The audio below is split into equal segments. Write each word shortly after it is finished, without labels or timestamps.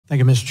Thank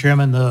you, Mr.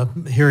 Chairman. The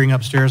hearing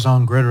upstairs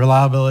on grid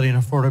reliability and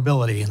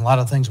affordability, a lot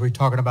of things we're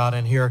talking about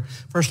in here.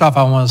 First off,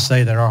 I want to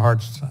say that our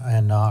hearts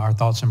and our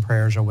thoughts and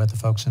prayers are with the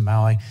folks in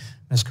Maui.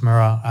 Ms.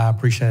 Kimura, I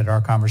appreciated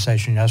our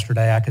conversation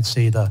yesterday. I could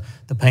see the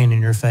pain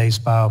in your face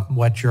by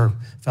what your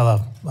fellow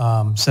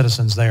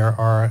citizens there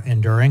are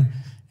enduring.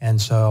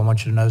 And so I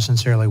want you to know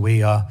sincerely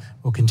we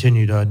will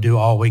continue to do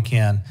all we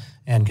can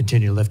and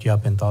continue to lift you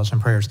up in thoughts and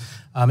prayers.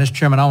 Mr.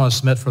 Chairman, I want to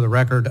submit for the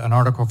record an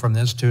article from the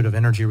Institute of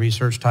Energy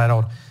Research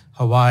titled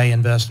Hawaii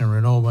Invest in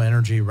Renewable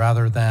Energy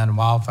Rather Than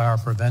Wildfire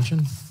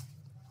Prevention.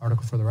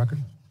 Article for the record.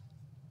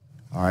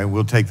 All right,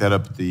 we'll take that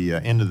up at the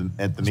end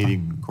of the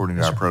meeting according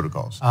to our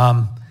protocols.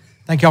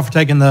 Thank you all for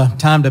taking the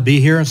time to be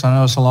here. So I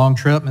know it's a long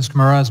trip. Ms.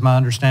 Kimura, it's my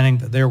understanding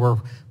that there were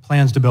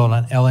plans to build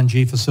an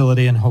LNG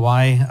facility in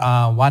Hawaii.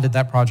 Why did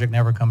that project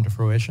never come to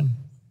fruition?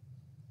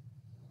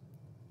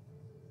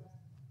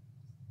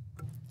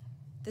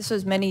 This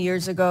was many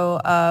years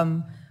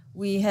ago.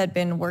 We had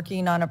been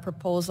working on a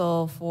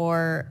proposal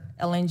for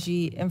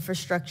LNG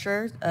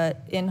infrastructure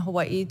in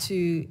Hawaii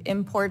to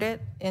import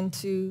it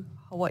into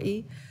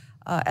Hawaii.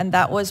 And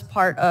that was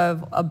part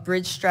of a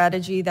bridge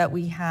strategy that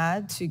we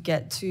had to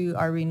get to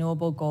our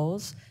renewable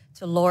goals,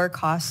 to lower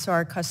costs to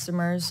our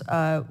customers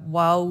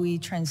while we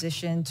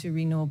transition to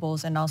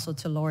renewables and also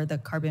to lower the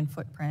carbon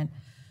footprint.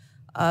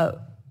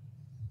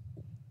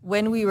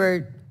 When we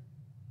were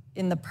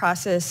in the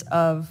process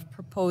of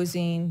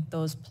proposing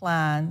those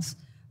plans,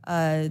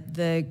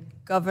 the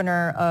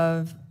governor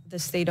of the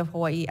state of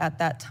Hawaii at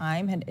that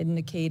time had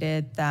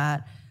indicated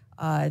that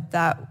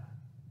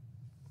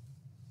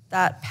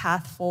that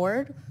path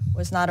forward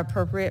was not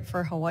appropriate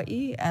for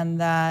Hawaii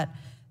and that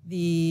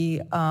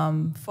the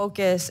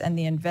focus and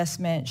the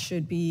investment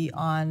should be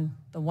on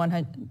the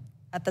 100,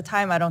 at the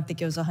time I don't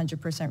think it was 100%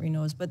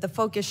 renewables, but the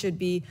focus should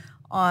be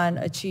on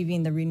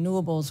achieving the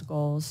renewables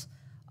goals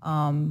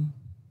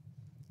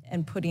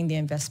and putting the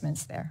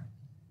investments there.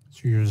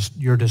 So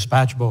your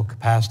dispatchable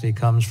capacity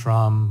comes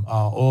from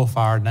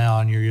oil-fired now,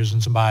 and you're using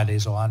some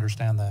biodiesel. I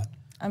understand that.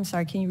 I'm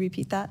sorry, can you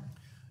repeat that?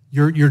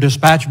 Your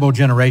dispatchable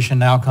generation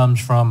now comes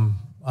from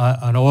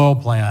an oil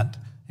plant,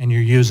 and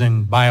you're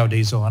using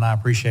biodiesel, and I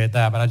appreciate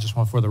that. But I just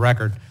want for the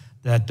record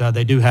that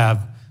they do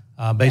have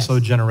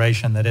baseload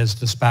generation that is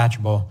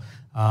dispatchable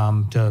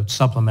to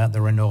supplement the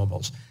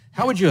renewables.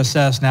 How would you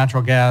assess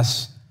natural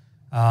gas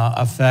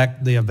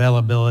affect the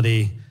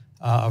availability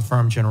of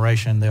firm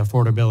generation, the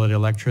affordability of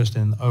electricity,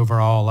 and the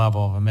overall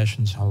level of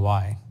emissions in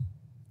Hawaii?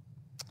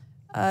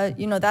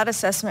 You know, that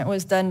assessment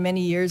was done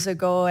many years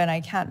ago, and I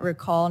can't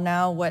recall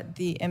now what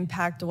the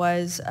impact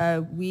was.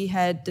 We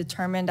had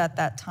determined at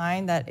that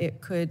time that it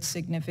could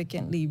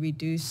significantly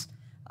reduce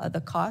the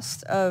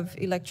cost of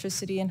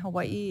electricity in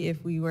Hawaii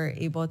if we were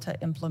able to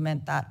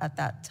implement that at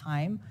that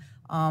time.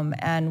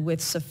 And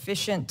with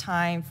sufficient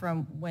time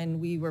from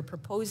when we were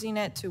proposing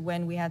it to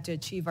when we had to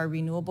achieve our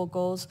renewable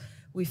goals,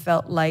 we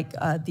felt like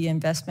the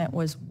investment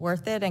was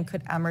worth it and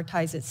could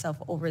amortize itself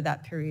over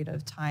that period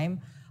of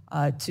time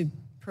to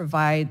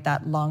provide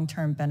that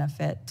long-term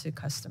benefit to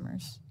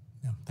customers.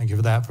 Yeah, thank you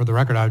for that. For the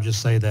record, I would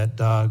just say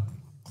that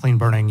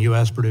clean-burning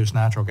U.S.-produced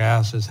natural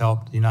gas has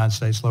helped the United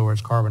States lower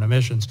its carbon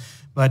emissions.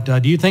 But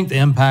do you think the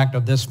impact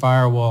of this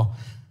fire will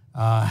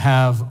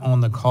have on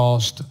the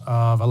cost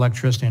of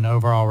electricity and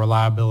overall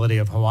reliability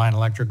of Hawaiian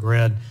electric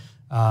grid?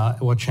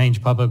 It will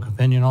change public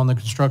opinion on the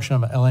construction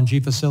of an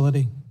LNG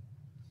facility?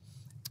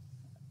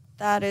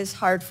 That is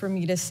hard for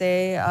me to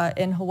say.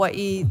 In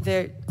Hawaii,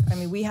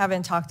 we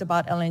haven't talked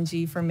about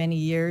LNG for many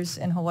years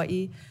in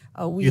Hawaii.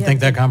 You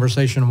think that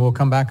conversation will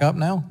come back up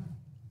now?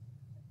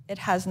 It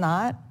has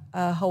not.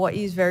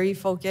 Hawaii is very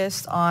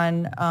focused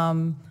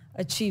on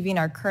achieving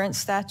our current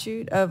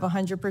statute of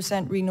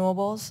 100%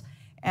 renewables.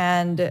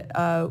 And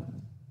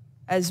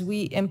as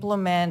we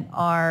implement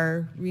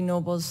our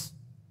renewables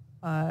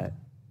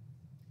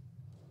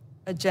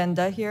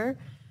agenda here,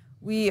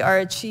 we are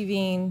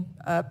achieving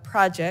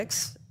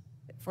projects.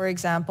 For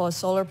example, a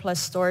solar plus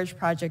storage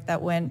project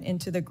that went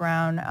into the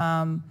ground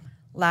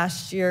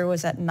last year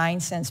was at 9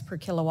 cents per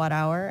kilowatt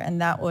hour, and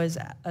that was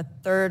a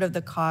third of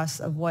the cost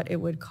of what it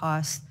would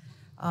cost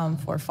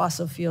for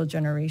fossil fuel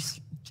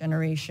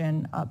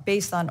generation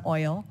based on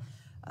oil.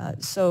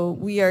 So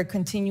we are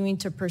continuing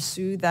to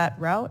pursue that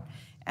route,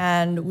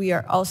 and we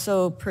are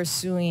also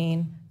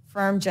pursuing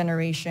firm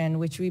generation,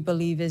 which we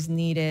believe is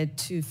needed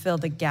to fill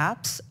the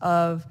gaps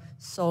of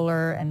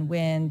solar and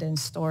wind and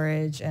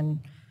storage and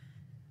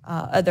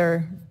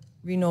other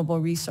renewable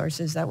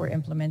resources that we're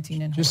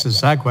implementing in Hawaii. Just a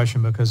side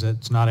question, because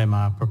it's not in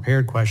my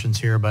prepared questions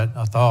here, but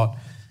a thought.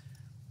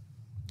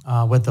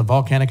 With the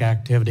volcanic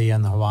activity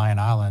in the Hawaiian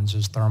Islands,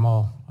 is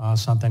thermal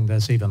something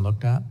that's even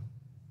looked at?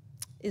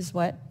 Is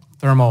what?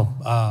 Thermal.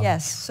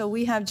 Yes, so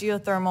we have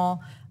geothermal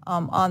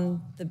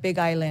on the Big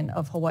Island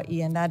of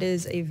Hawaii, and that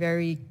is a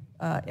very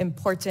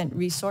important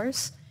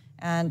resource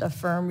and a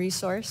firm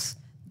resource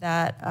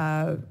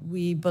that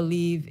we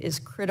believe is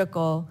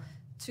critical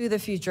to the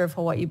future of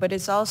Hawaii, but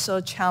it's also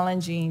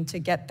challenging to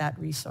get that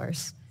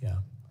resource. Yeah,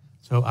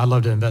 so I'd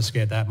love to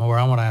investigate that more.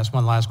 I want to ask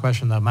one last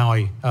question. The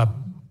Maui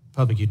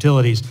Public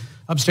Utilities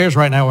Upstairs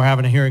right now, we're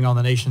having a hearing on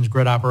the nation's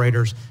grid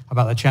operators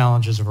about the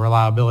challenges of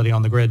reliability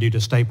on the grid due to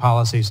state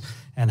policies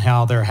and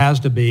how there has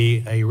to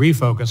be a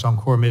refocus on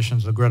core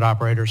missions of grid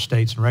operators,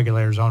 states, and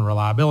regulators on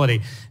reliability.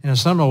 In a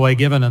similar way,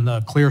 given in the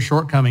clear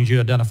shortcomings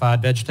you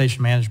identified,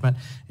 vegetation management,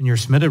 in your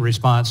submitted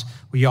response,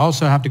 we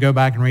also have to go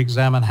back and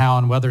re-examine how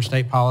and whether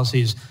state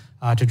policies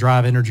to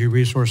drive energy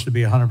resource to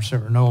be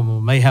 100% renewable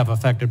may have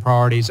affected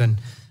priorities and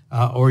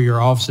or your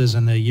offices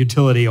and the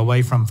utility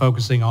away from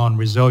focusing on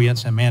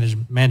resilience and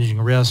managing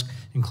risk,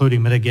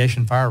 including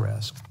mitigation fire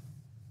risk.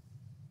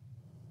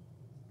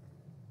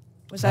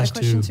 Was that a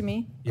question to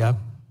me? Yeah.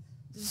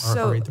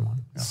 So, or either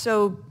one. Yeah.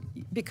 So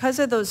because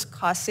of those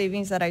cost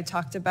savings that I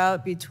talked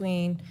about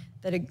between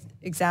that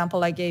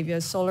example I gave you,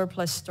 solar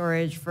plus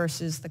storage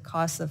versus the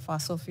cost of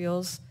fossil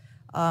fuels,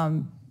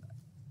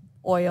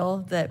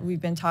 oil that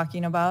we've been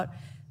talking about,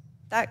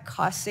 that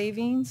cost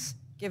savings,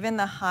 given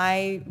the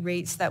high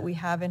rates that we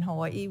have in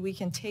Hawaii, we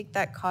can take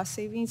that cost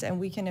savings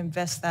and we can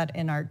invest that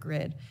in our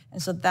grid.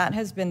 And so that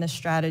has been the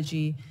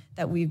strategy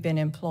that we've been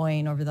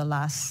employing over the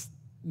last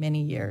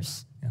many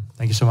years. Yeah.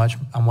 Thank you so much.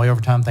 I'm way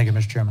over time. Thank you,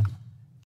 Mr. Chairman.